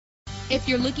If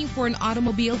you're looking for an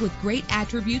automobile with great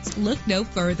attributes, look no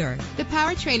further. The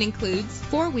powertrain includes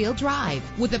four-wheel drive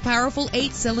with a powerful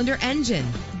 8-cylinder engine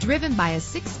driven by a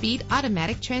 6-speed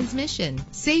automatic transmission.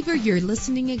 Savor your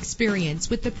listening experience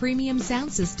with the premium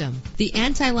sound system. The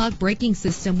anti-lock braking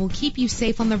system will keep you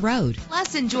safe on the road.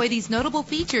 Plus, enjoy these notable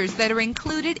features that are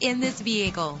included in this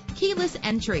vehicle: keyless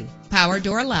entry, power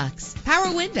door locks,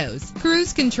 power windows,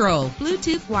 cruise control,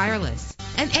 Bluetooth wireless,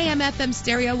 an AM/FM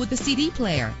stereo with a CD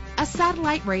player, a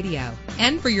satellite radio.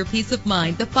 And for your peace of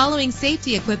mind, the following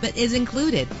safety equipment is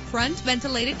included: front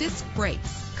ventilated disc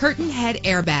brakes, curtain head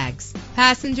airbags,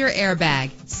 passenger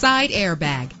airbag, side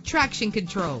airbag, traction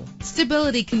control,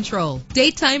 stability control,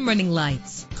 daytime running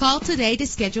lights. Call today to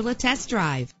schedule a test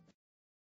drive.